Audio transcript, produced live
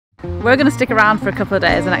We're going to stick around for a couple of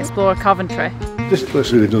days and explore Coventry. This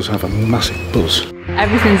place really does have a massive buzz.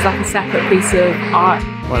 Everything's like a separate piece of art.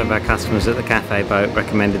 One of our customers at the Cafe Boat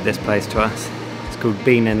recommended this place to us. It's called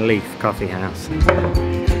Bean and Leaf Coffee House.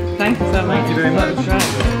 Thank you so much. Thank you very much.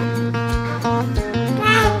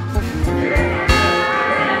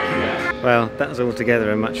 Well, that was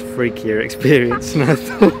altogether a much freakier experience than I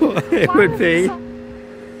thought it would be.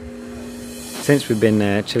 Since we've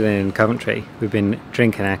been chilling in Coventry, we've been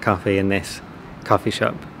drinking our coffee in this coffee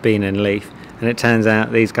shop, Bean and Leaf, and it turns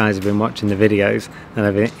out these guys have been watching the videos and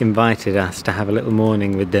have invited us to have a little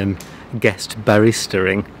morning with them guest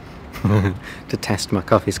baristering to test my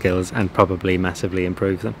coffee skills and probably massively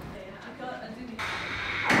improve them.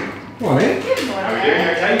 Morning. How are we doing?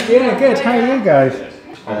 Okay? Yeah, good. How are you guys?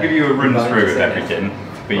 I'll give you a run through of everything,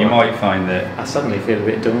 but you might find that I suddenly feel a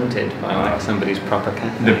bit daunted by like somebody's proper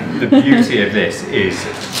cafe. the beauty of this is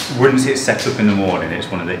once it's set up in the morning,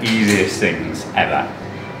 it's one of the easiest things ever.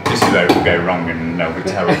 This is where it will go wrong and they'll be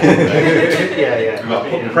terrible. Yeah. We've got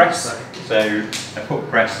put press, so a put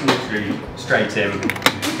press literally straight in,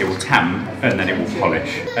 it will tamp and then it will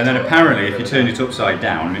polish. And then apparently if you turn it upside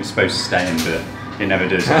down, it's supposed to stay in, but it never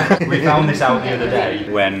does. We found this out the other day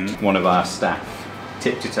when one of our staff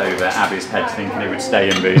tipped it over Abby's head thinking it would stay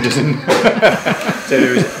in, but it doesn't. So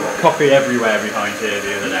there was coffee everywhere behind here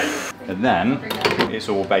the other day. And then it's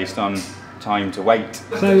all based on time to wait.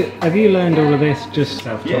 So have you learned all of this just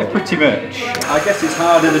self-taught? Yeah, pretty much. I guess it's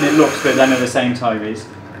harder than it looks, but then at the same time it's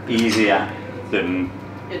easier than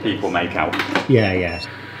people make out. Yeah. You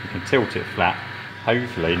can tilt it flat,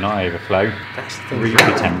 hopefully not overflow. That's the thing. Read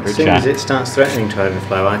the temperature. As soon as it starts threatening to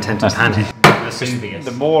overflow, I tend to panic.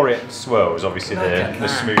 The more it swirls, obviously the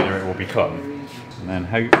smoother it will become. And then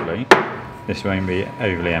hopefully this won't be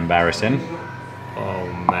overly embarrassing. Oh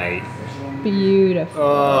mate. Beautiful.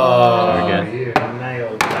 Oh, There we you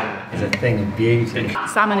nailed that. It's a thing of beauty.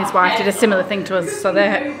 Sam and his wife did a similar thing to us, so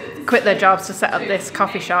they quit their jobs to set up this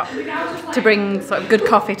coffee shop to bring sort of good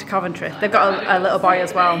coffee to Coventry. They've got a little boy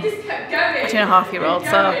as well, 2.5-year-old,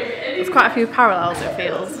 so there's quite a few parallels it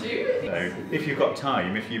feels. So if you've got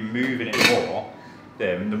time, if you're moving it more,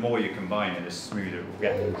 then the more you combine it, the smoother it will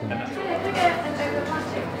get. And that's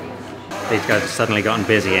These guys have suddenly gotten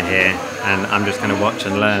busy in here and I'm just going to watch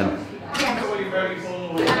and learn.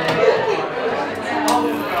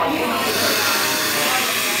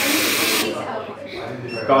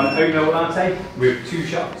 got an oat milk latte with 2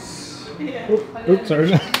 shots. Oops, sorry.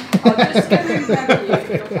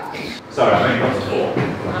 Sorry, I've only got 4.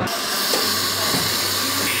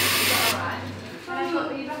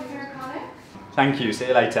 Thank you, see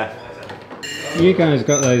you later. You guys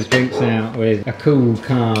got those drinks out with a cool,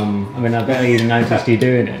 calm. I mean, I barely even noticed you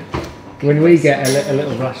doing it. When we get a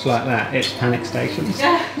little rush like that, it's panic stations.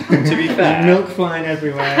 To be fair, milk flying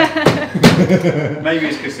everywhere. maybe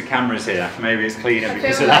it's because the camera's here. Maybe it's cleaner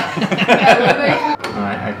because of that.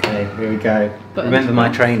 Right, okay, here we go. Remember my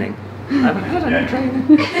training. I haven't had any training.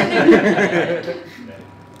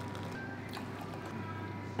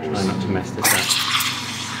 Try not to mess this up.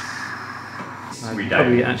 I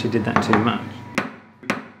probably actually did that too much.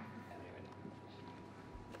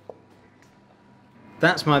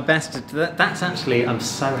 That's my best. That's actually, I'm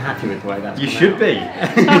so happy with the way that's You come should out. be.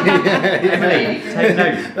 Emily, take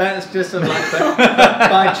note. That's just like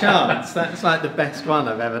by chance. That's like the best one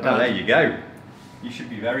I've ever done. Well, there you go. You should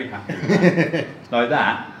be very happy with that. Like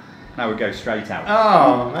that. Now we go straight out.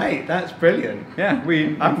 Oh, mate, that's brilliant. Yeah,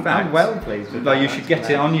 I'm well pleased with Like that. you should get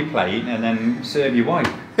it on your plate and then serve your wife.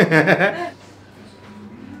 There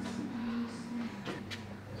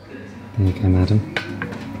you go, madam.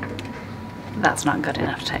 That's not good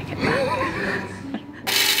enough, take it back.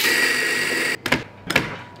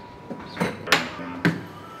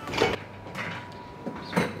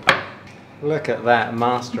 Look at that,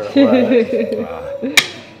 master at work.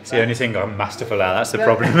 It's the only thing I'm masterful at, that's the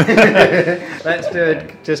problem. Let's do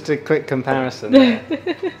just a quick comparison. They're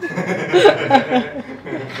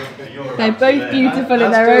both beautiful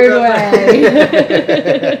in their own way.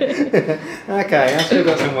 Okay, I've still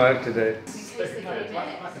got some work to do.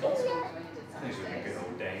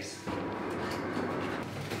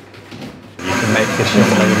 You can make this young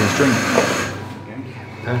lady's drink.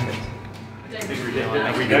 Perfect.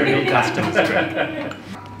 We don't need customers drink.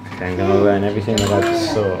 Okay, I'm going to learn everything that I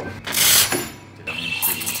just saw. You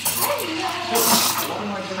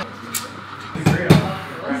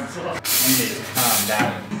need to calm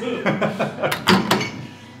down. There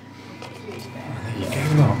you go,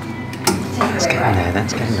 look. That's getting there,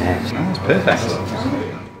 that's getting there. Oh, that's perfect.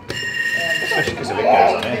 Especially because of it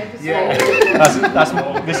goes in there.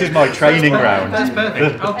 Yeah. This is my training ground. That's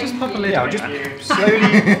perfect. I'll just pop a lid. Yeah, I'll just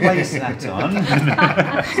slowly place that on.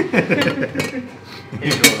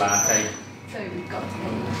 Here's your latte. So we've got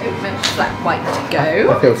oatmeal flat white to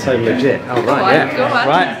go. I feel so legit. Oh, right, Go on.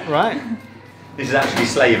 Right. This is actually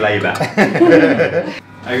slave labour.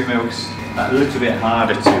 Oat milk's a little bit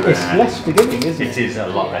harder to... It's less forgiving, isn't it? It is a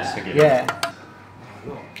lot less forgiving. Yeah.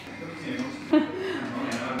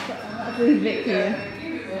 Vic here.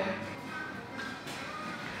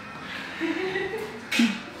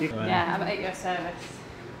 Yeah, I'm at your service.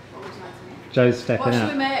 Joe's stepping What should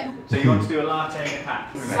out. we make? So you want to do a latte in a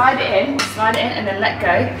pack? Slide it in, and then let go.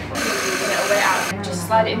 And it'll weigh out. And just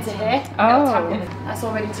slide it into here. Oh. It'll tap in. That's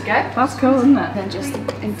all ready to go. That's cool, isn't it? Then just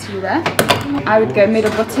into there. I would go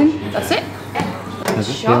middle button. That's it. Does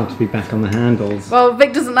it feel to be back on the handles? Well,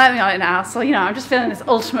 Vic doesn't let me on it now, so you know I'm just feeling this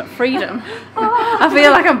ultimate freedom. I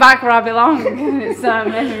feel like I'm back where I belong. It's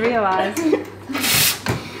made me realise.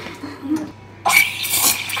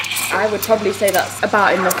 I would probably say that's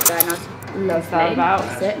about enough then. Lovely.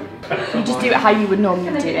 That's it. You just do it how you would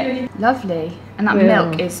normally do it. Lovely. And that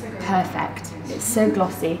milk is perfect. It's so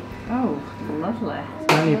glossy. Oh, lovely.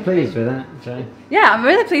 Are you pleased with that, Joe? Yeah, I'm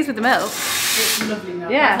really pleased with the milk. It's lovely milk.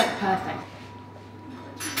 Yeah. That's like perfect.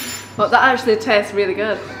 But that actually tastes really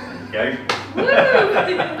good. Go.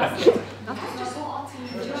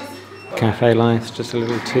 Cafe life's just a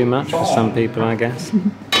little too much for some people, I guess.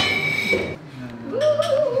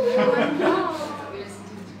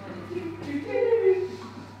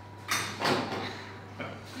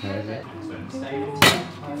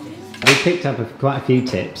 We picked up quite a few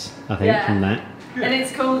tips, I think, from that. And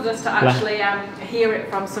it's cool just to actually hear it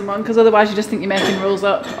from someone, because otherwise you just think you're making rules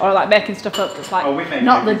up or like making stuff up that's like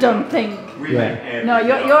not the done thing. No,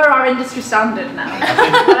 you're our industry standard now.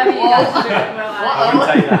 Whatever you guys do, I would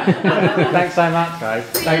take that. Thanks so much, guys.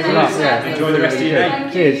 Thanks a lot. Yeah. Enjoy the rest of your day.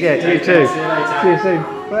 Cheers. Yeah, you too. See you soon.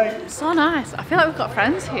 Bye. So nice. I feel like we've got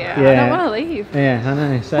friends here. Yeah. I don't want to leave. Yeah, I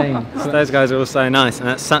know, same. Those guys are all so nice, and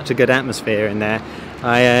that's such a good atmosphere in there.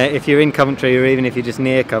 If you're in Coventry, or even if you're just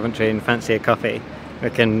near Coventry and fancy a coffee, I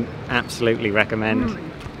can absolutely recommend.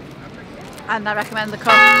 And I recommend the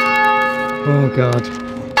coffee. Oh God.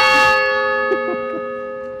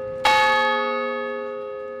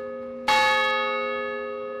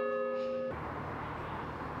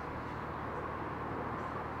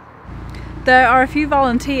 There are a few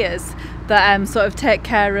volunteers that sort of take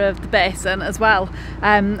care of the basin as well.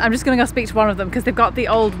 I'm just going to go speak to one of them because they've got the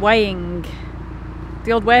old weigh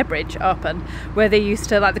bridge open, where they used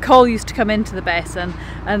to, like, the coal used to come into the basin,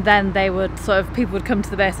 and then they would people would come to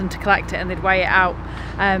the basin to collect it and they'd weigh it out.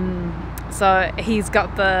 So he's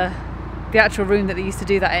got the actual room that they used to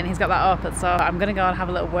do that in, he's got that open, so I'm going to go and have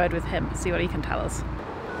a little word with him, see what he can tell us.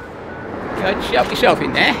 Just help yourself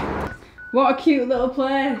in there. What a cute little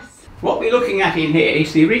place. What we're looking at in here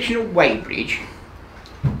is the original weigh bridge.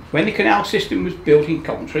 When the canal system was built in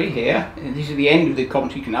Coventry here, and this is the end of the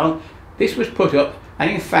Coventry Canal, this was put up, and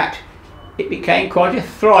in fact it became quite a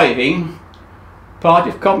thriving part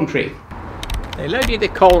of Coventry. They loaded the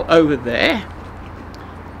coal over there,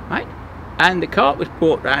 right, and the cart was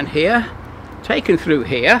brought round here, taken through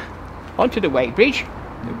here onto the weigh bridge.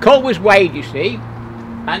 The coal was weighed, you see,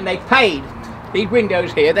 and they paid. These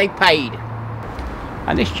windows here, they paid.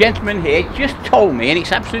 And this gentleman here just told me, and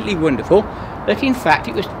it's absolutely wonderful, that in fact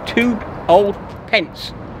it was 2 old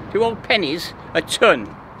pennies a ton.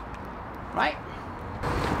 Right?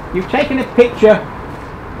 You've taken a picture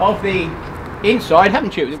of the inside,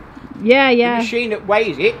 haven't you? Yeah. The machine that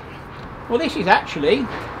weighs it. Well, this is actually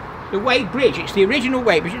the weigh bridge. It's the original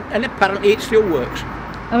weigh bridge, and apparently it still works.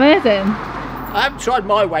 Amazing. I haven't tried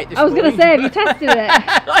my weight this morning. I was going to say, have you tested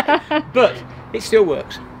it? But it still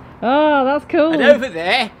works. Oh, that's cool. And over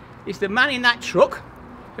there is the man in that truck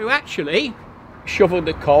who actually shoveled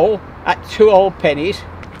the coal at 2 old pennies.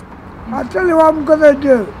 I'll tell you what I'm going to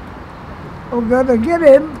do. I'm going to get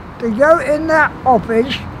him to go in that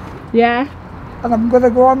office. Yeah. And I'm going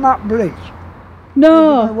to go on that bridge.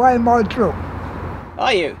 No. Away in my truck.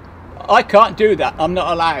 Are you? I can't do that. I'm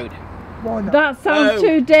not allowed. Why not? That sounds No,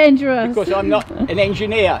 too dangerous. Because I'm not an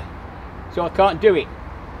engineer, so I can't do it.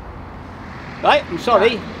 Right? I'm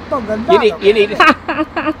sorry. You need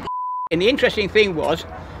And the interesting thing was,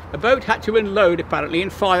 a boat had to unload apparently in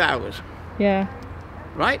 5 hours. Yeah.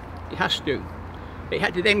 Right? It has to. It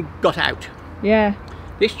had to then got out. Yeah.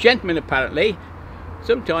 This gentleman apparently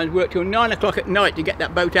sometimes worked till 9 o'clock at night to get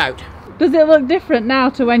that boat out. Does it look different now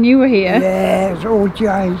to when you were here? Yeah, it's all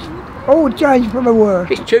changed. All changed for the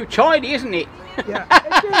worse. It's too tidy, isn't it? Yeah,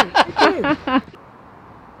 it is.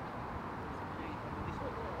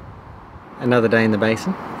 Another day in the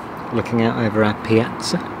basin. looking out over our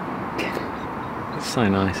piazza. It's so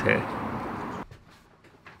nice here.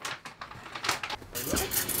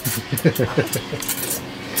 Do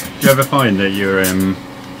you ever find that you're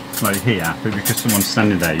like here, but because someone's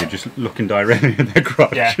standing there, you're just looking directly at their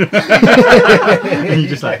crotch? Yeah. And you're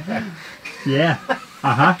just like, yeah,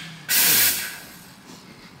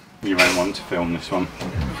 You won't want to film this one.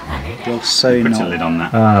 You're so Put not. a lid on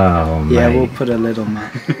that. Oh, Yeah, mate. we'll put a lid on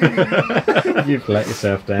that. You've let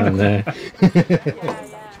yourself down there.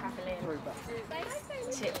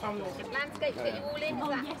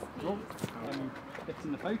 It's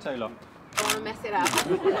in the photo lot. I want to mess it up. I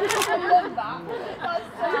love that. That's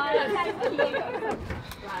so nice.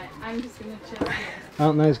 Right, I'm just going to chill here.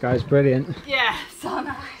 Aren't those guys brilliant? Yeah, so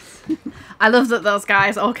nice. I love that those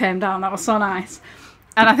guys all came down. That was so nice.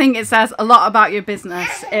 And I think it says a lot about your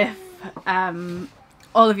business if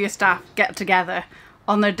all of your staff get together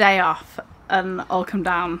on their day off and all come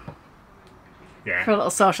down for a little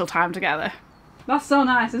social time together. That's so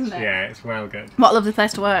nice, isn't it? Yeah, it's well good. What a lovely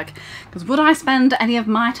place to work. Because would I spend any of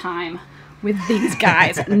my time with these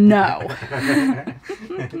guys? No.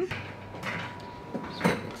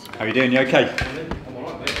 How are you doing? You okay?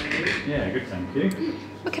 Yeah, good, thank you.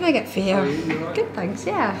 What can I get for you? Good, thanks,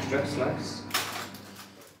 yeah.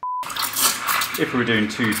 If we were doing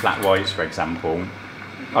 2 flat whites, for example,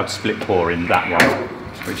 I'd split pour in that one,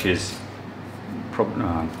 which is probably,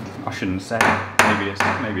 I shouldn't say, maybe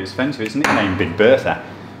it's offensive. It's nicknamed Big Bertha.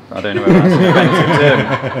 But I don't know whether that's an offensive term.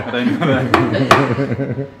 I don't know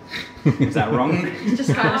whether... Is that wrong?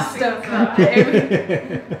 Just kind of stuck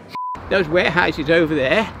that. Those warehouses over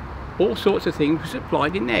there, all sorts of things were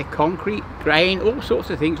supplied in there. Concrete, grain, all sorts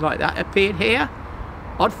of things like that appeared here.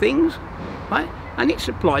 Odd things, right? And it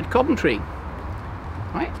supplied Coventry,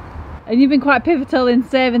 right? And you've been quite pivotal in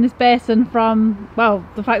saving this basin from, well,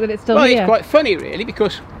 the fact that it's still here. Well, it's quite funny really,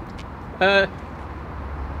 because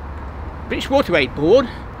British Waterways Board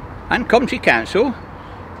and Coventry Council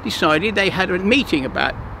decided they had a meeting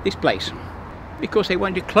about this place because they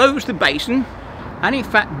wanted to close the basin and in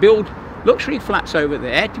fact build luxury flats over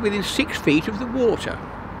there to within 6 feet of the water.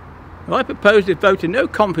 Well, I proposed a vote of no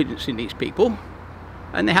confidence in these people,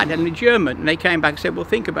 and they had an adjournment, and they came back and said, well,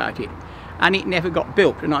 think about it. And it never got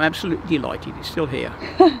built, and I'm absolutely delighted it's still here.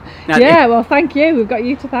 Now, yeah, well, thank you. We've got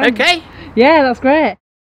you to thank. Okay. Yeah, that's great.